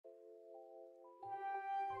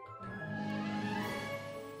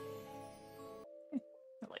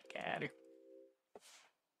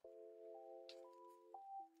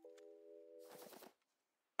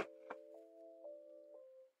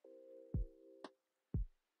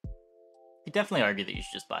could definitely argue that you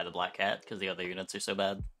should just buy the Black Cat, because the other units are so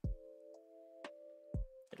bad.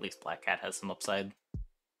 At least Black Cat has some upside.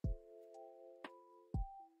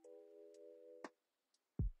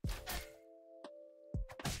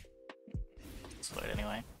 Let's fight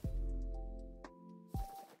anyway.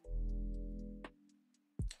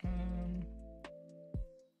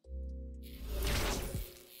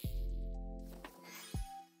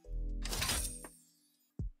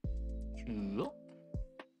 Cool.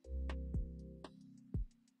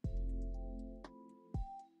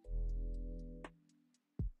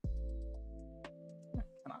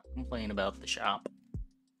 Cannot complain about the shop.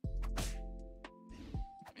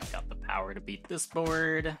 We've got the power to beat this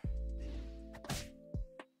board.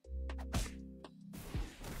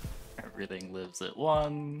 Everything lives at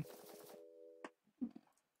 1.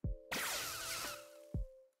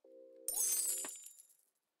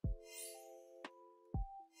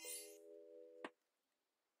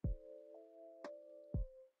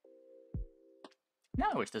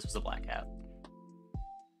 Now I wish this was a Black Cat.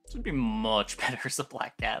 This would be much better as a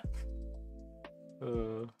Black Cat.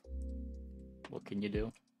 What can you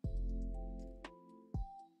do?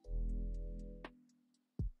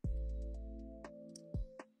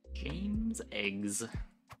 James Eggs.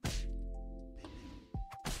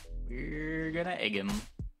 We're gonna egg him.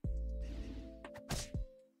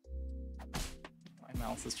 My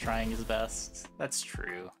mouse is trying his best. That's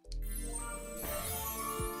true.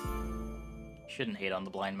 Shouldn't hate on the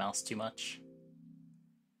blind mouse too much.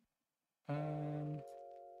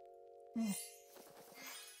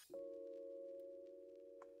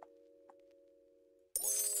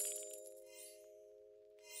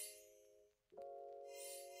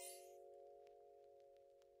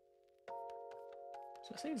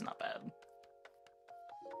 So save's not bad.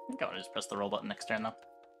 I think I want to just press the roll button next turn though.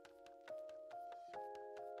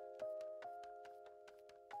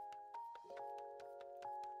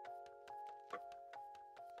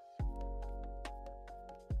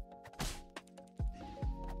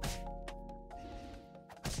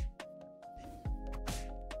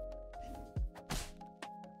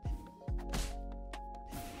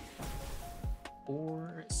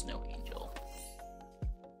 Or Snow Angel.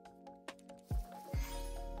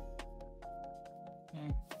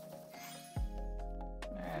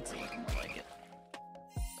 That's looking more like it.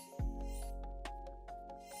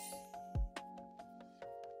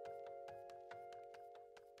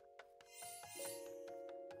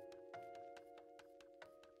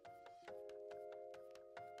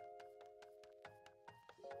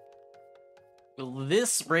 Will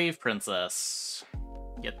this Brave Princess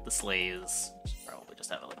get the Slays? Probably just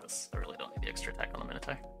have it like this. I really don't need the extra attack on the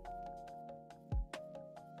Minotaur.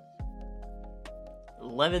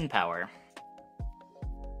 11 power.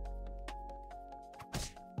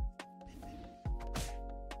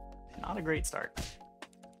 Not a great start.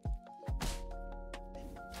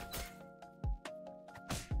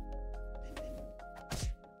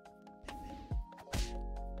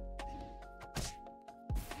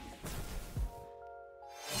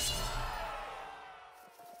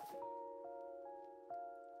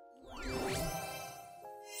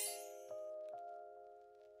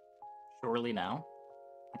 Surely now.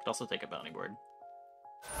 I could also take a bounty board.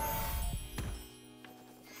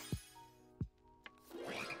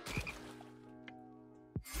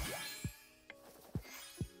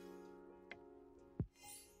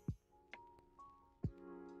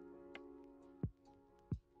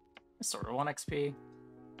 Sort of 1 XP.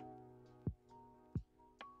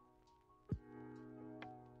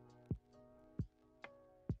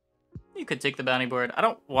 You could take the bounty board. I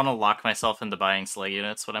don't want to lock myself into buying Slay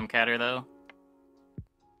units when I'm Catter, though.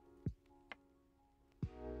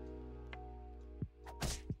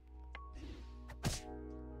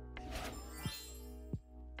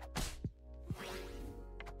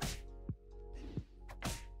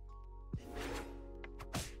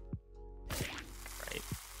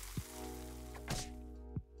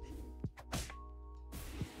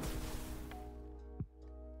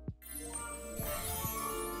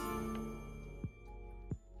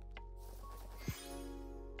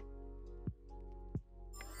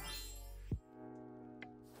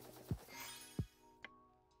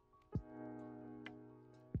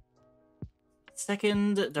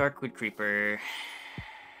 Second Darkwood Creeper.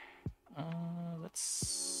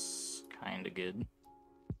 That's kind of good.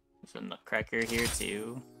 There's a Nutcracker here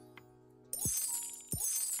too.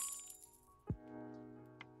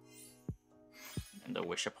 And a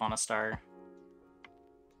Wish Upon a Star.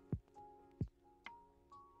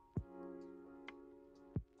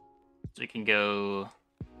 So we can go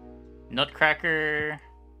Nutcracker,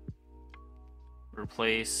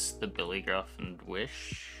 replace the Billy Gruff and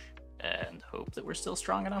Wish, and hope that we're still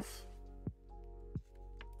strong enough.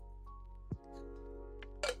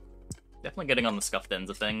 Definitely getting on the scuffed ends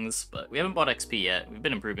of things, but we haven't bought XP yet. We've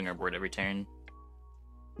been improving our board every turn.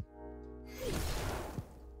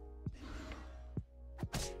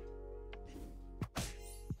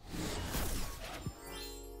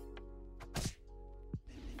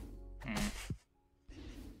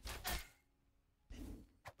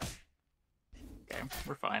 Okay,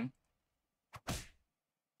 we're fine.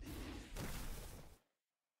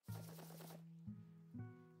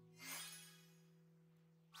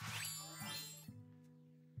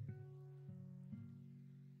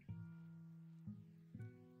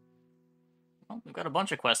 Well, we've got a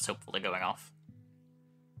bunch of quests hopefully going off.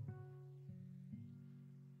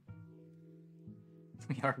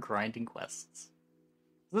 We are grinding quests.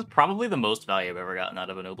 This is probably the most value I've ever gotten out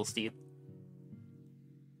of a noble steed.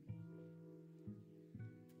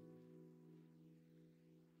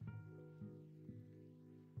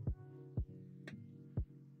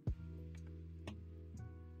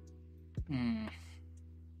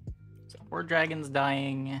 So poor dragon's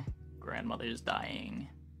dying, grandmother's dying.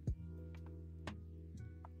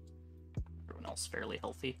 Everyone else fairly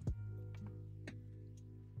healthy.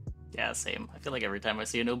 Yeah, same. I feel like every time I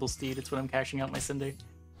see a noble steed, it's when I'm cashing out my cinder.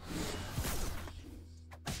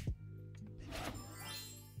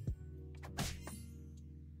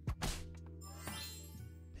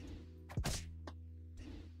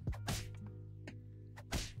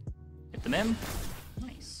 Hit them in.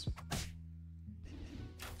 Nice.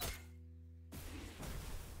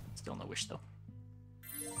 Still no wish though.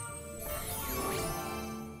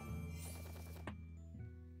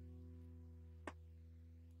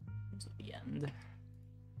 At the end.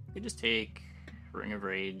 We just take Ring of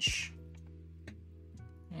Rage.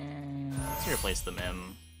 And let's replace the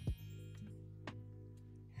Mim.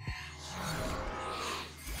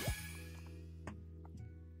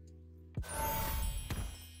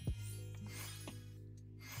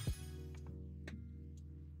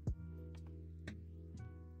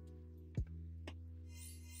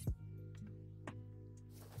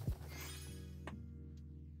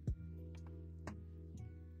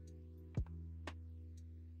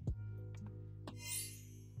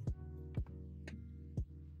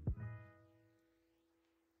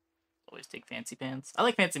 Always take Fancy Pants. I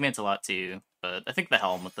like Fancy Pants a lot too, but I think the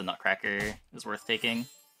Helm with the Nutcracker is worth taking.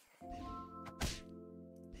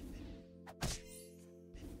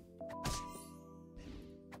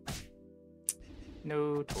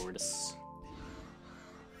 No tortoise.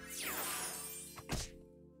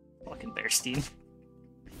 Fucking Bearstine.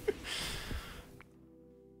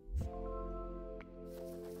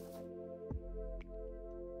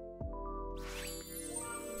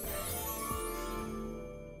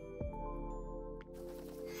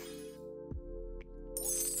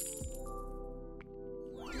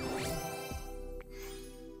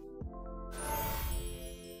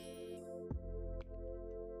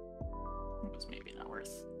 It's maybe not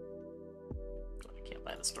worth. I can't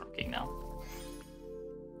buy the Storm King now.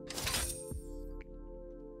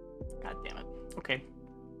 God damn it. Okay.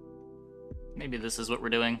 Maybe this is what we're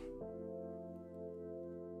doing.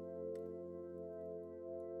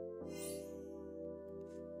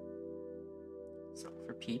 So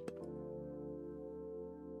for Peep.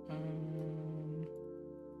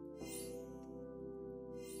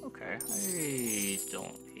 Okay, I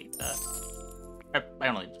don't hate that. I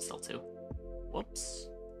only need to sell 2. Whoops.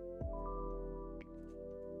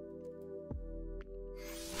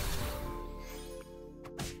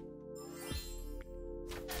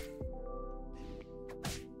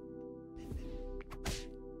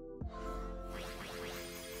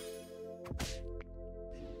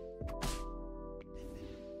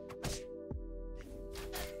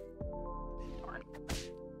 Darn.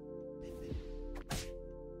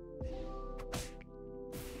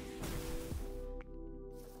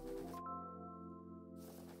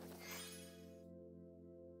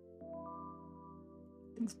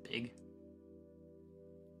 Thing's big.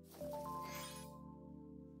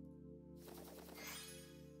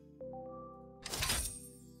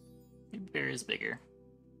 Maybe Bear is bigger.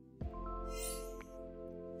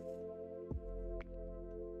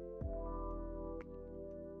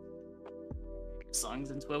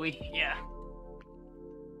 Songs in Twoey? Yeah.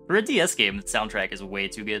 For a DS game, the soundtrack is way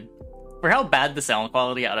too good. For how bad the sound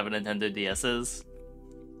quality out of a Nintendo DS is,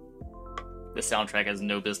 the soundtrack has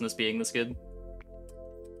no business being this good.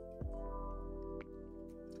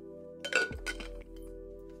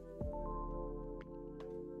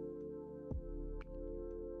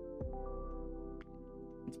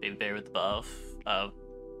 It's Baby Bear with the buff.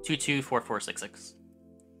 2/2 4/4 6/6.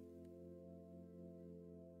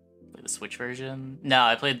 Switch version? No,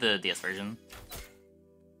 I played the DS version.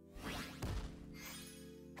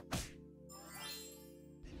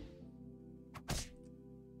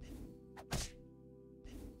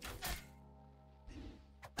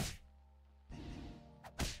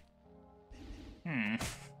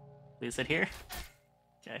 Please sit here.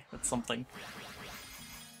 Okay, that's something.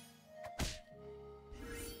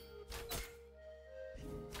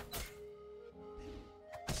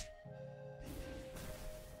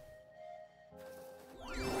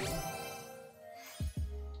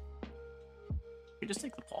 We just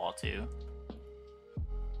take the paw too.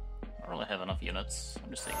 I don't really have enough units. I'm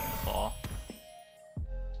just taking the paw.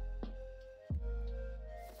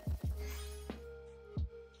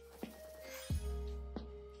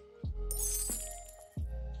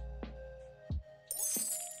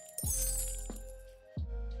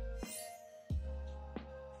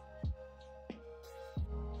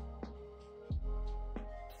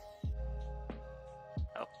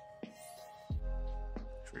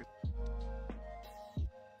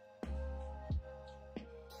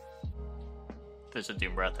 If there's a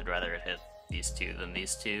Doom Breath, I'd rather it hit these two than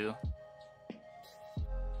these two.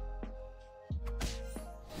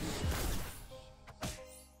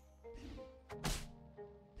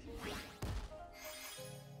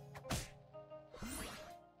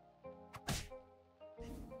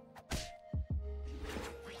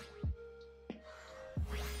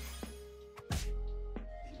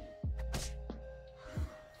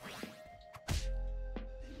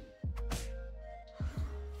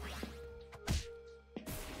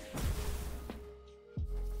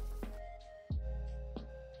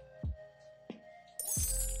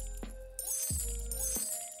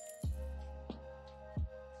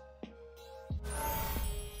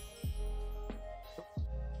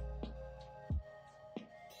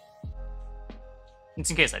 Just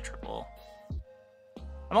in case I triple.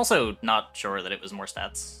 I'm also not sure that it was more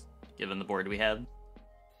stats, given the board we had.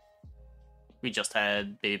 We just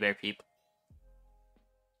had Baby Bear Peep.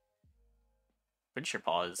 Pretty sure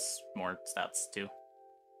Paw is more stats, too.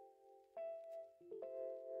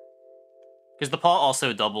 Because the Paw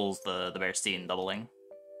also doubles the Bearstine doubling.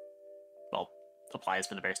 Well, applies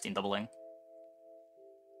for the Bearstine doubling.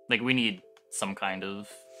 Like, we need some kind of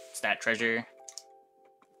stat treasure.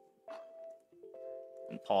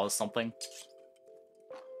 And pause something.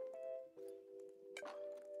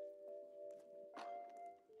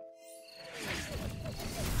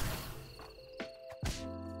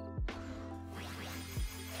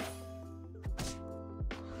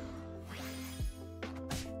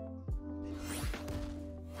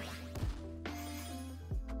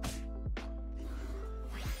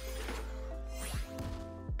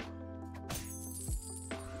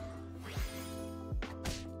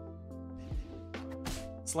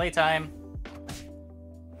 Sleigh time.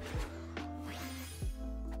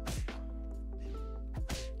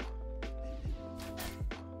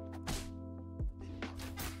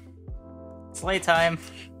 Sleigh time.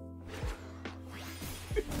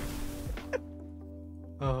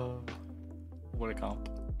 Oh, what a comp.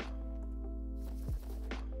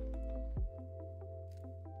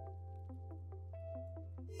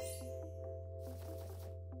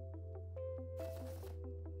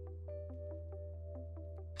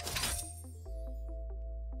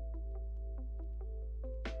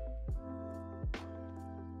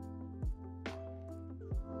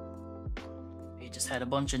 Just had a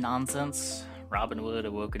bunch of nonsense. Robin Hood,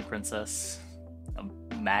 Awoken Princess,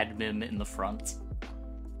 a Mad Mim in the front.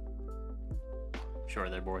 Sure,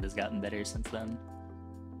 their board has gotten better since then.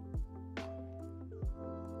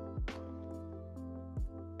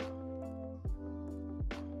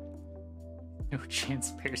 No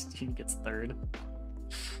chance Bearstine gets third.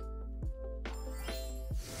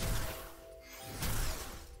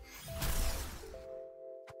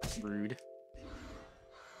 Rude.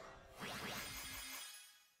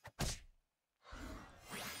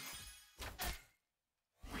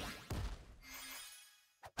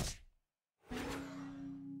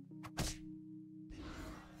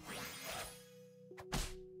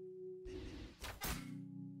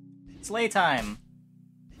 Sleigh time!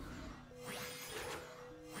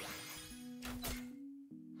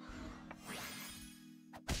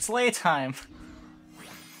 Sleigh time!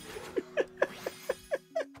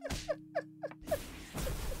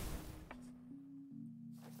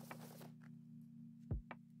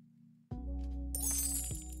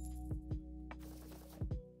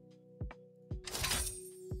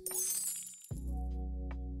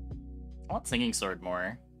 I want Singing Sword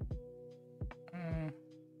more.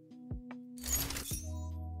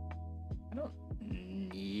 I don't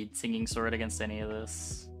need Singing Sword against any of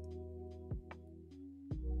this.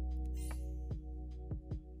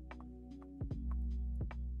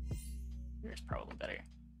 probably better.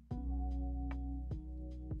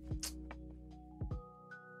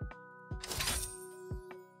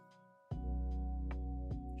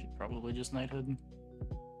 Should probably just knighthood.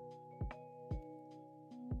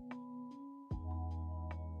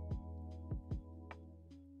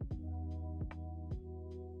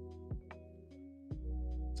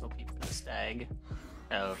 So LP for the stag.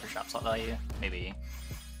 Oh, for shop slot value? Maybe.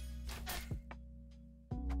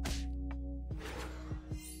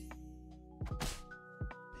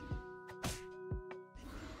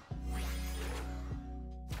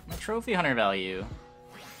 The trophy hunter value.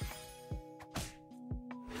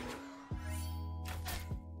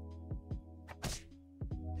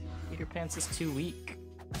 Peter Pants is too weak.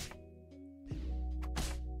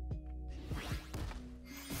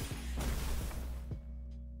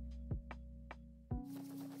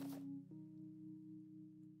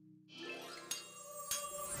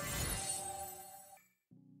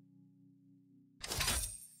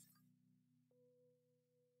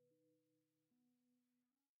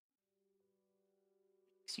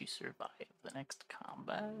 You survive the next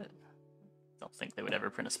combat. Don't think they would ever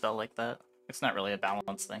print a spell like that. It's not really a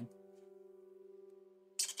balance thing.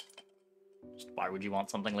 Just why would you want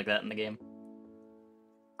something like that in the game?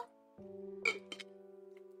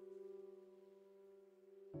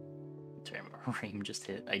 Ream just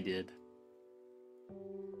hit. I did.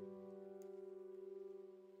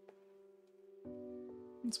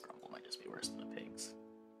 This Grumble might just be worse than the pigs.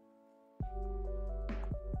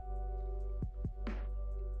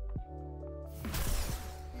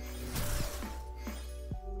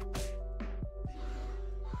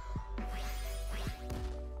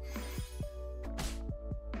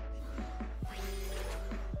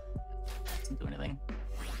 Doesn't do anything.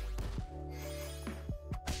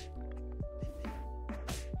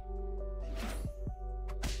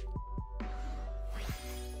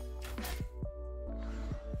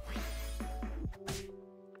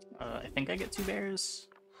 I think I get 2 bears.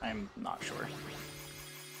 I'm not sure.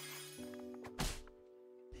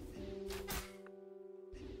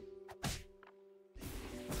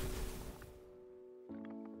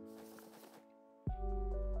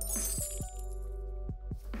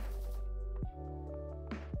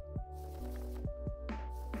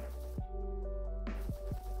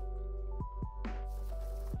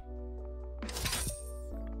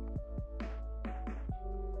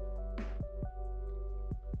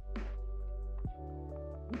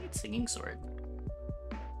 Singing sword.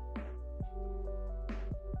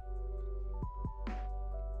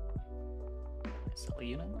 Sell a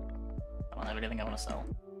unit? I don't have anything I want to sell.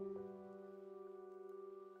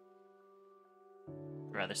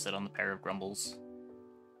 I'd rather sit on the pair of grumbles.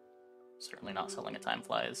 Certainly not selling a time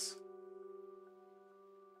flies.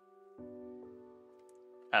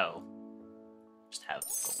 Oh. Just have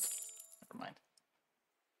gold. Never mind.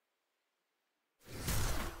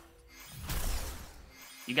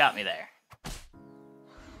 You got me there.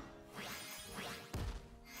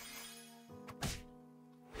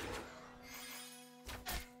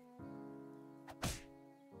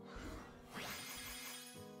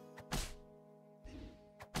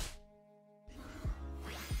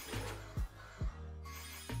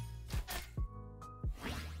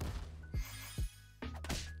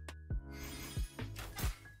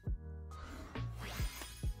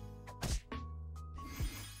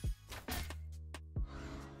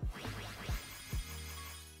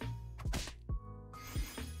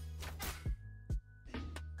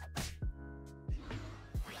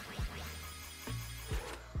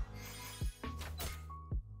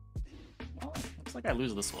 Looks like I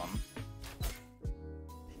lose this one.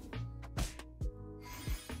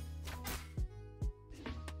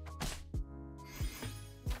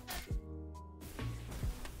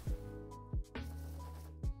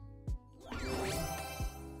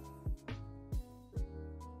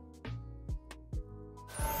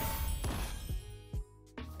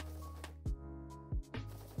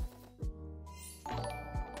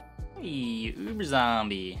 Hey, Uber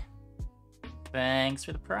Zombie. Thanks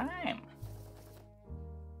for the prime.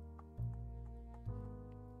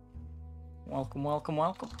 Welcome, welcome,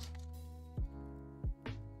 welcome.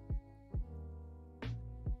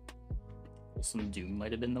 Some Doom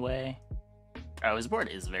might have been the way. Oh, his board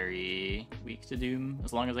is very weak to Doom,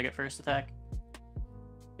 as long as I get first attack.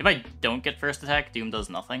 If I don't get first attack, Doom does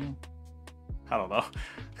nothing. I don't know.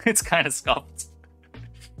 It's kind of scuffed.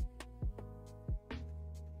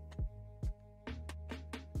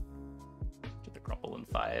 Get the Crumple in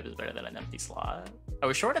 5 is better than an empty slot. I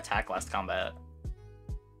was short attack last combat.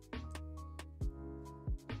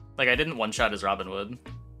 Like, I didn't one-shot as Robin Hood.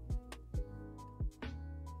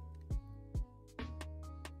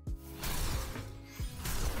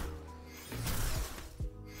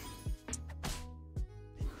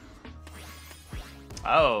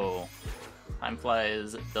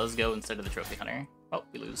 prize does go instead of the trophy hunter. Oh,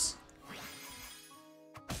 we lose.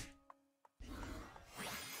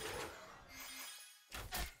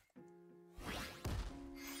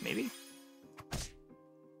 Maybe?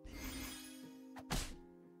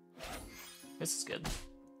 This is good.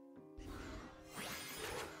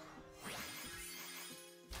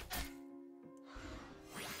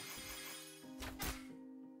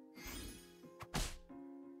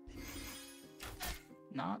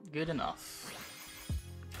 Not good enough.